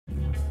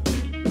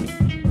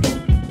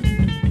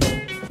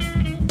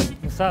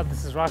up?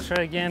 This is Roxrite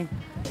again.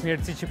 I'm here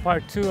to teach you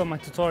part 2 of my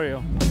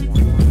tutorial.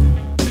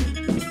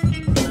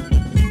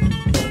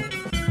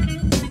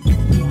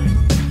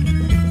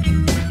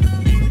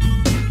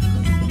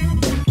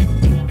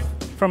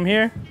 From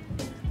here,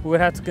 we would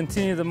have to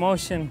continue the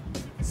motion,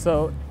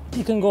 so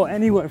you can go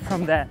anywhere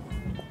from that.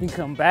 You can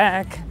come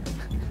back,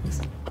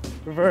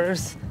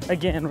 reverse,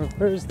 again,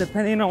 reverse,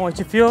 depending on what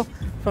you feel.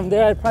 From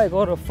there, I'd probably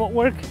go to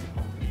footwork,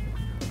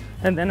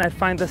 and then I'd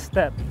find the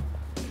step,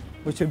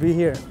 which would be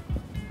here.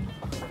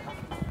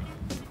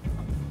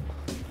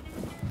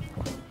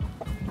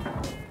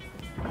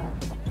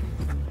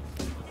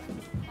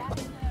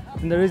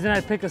 And the reason I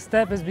pick a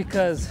step is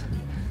because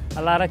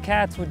a lot of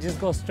cats would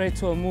just go straight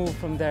to a move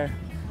from there.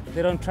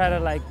 They don't try to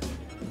like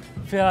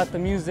fill out the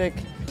music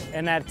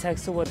and add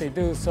text to what they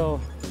do.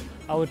 So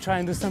I would try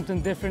and do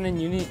something different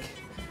and unique.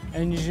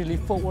 And usually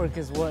footwork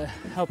is what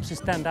helps you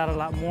stand out a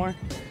lot more.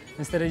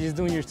 Instead of just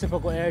doing your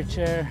typical air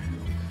chair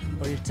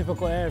or your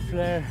typical air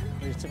flare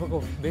or your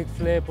typical big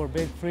flip or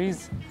big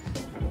freeze,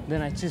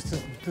 then I choose to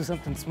do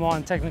something small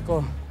and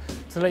technical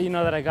to let you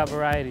know that I got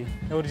variety.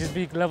 It would just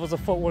be levels of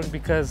footwork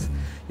because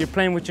you're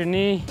playing with your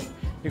knee,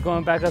 you're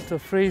going back up to a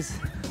freeze,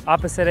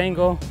 opposite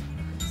angle,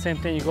 same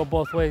thing, you go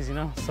both ways, you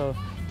know? So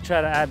you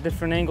try to add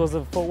different angles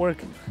of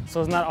footwork,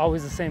 so it's not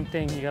always the same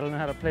thing. You gotta learn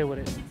how to play with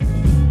it.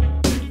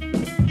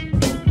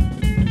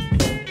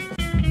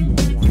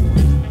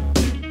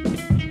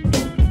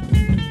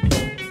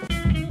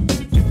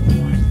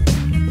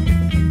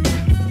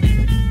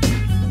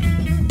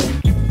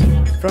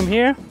 From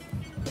here,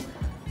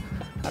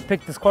 I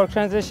picked this cork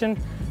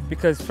transition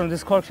because from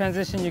this cork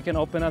transition, you can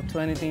open up to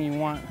anything you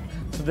want.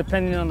 So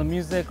depending on the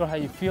music or how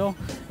you feel,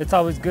 it's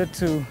always good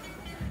to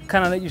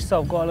kind of let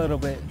yourself go a little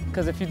bit.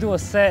 Because if you do a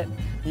set,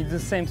 you do the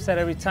same set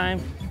every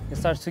time, it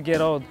starts to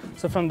get old.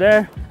 So from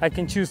there, I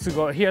can choose to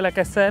go here, like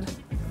I said,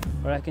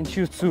 or I can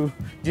choose to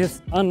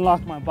just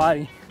unlock my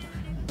body.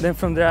 Then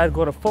from there, I'd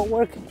go to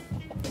footwork.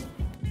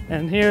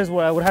 And here's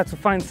where I would have to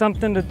find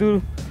something to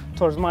do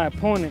towards my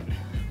opponent.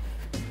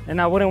 And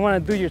I wouldn't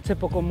want to do your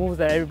typical moves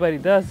that everybody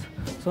does.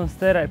 So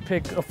instead, I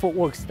pick a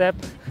footwork step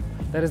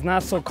that is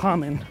not so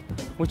common,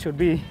 which would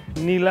be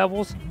knee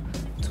levels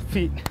to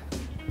feet.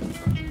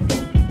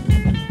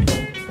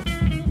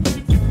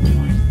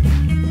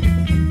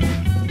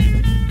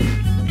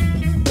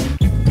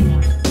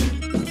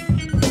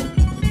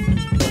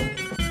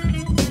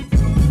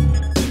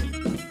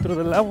 Through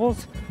the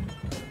levels,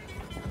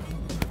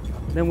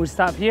 then we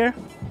stop here,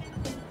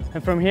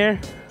 and from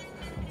here,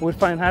 we'd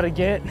find how to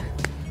get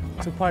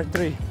to part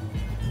 3.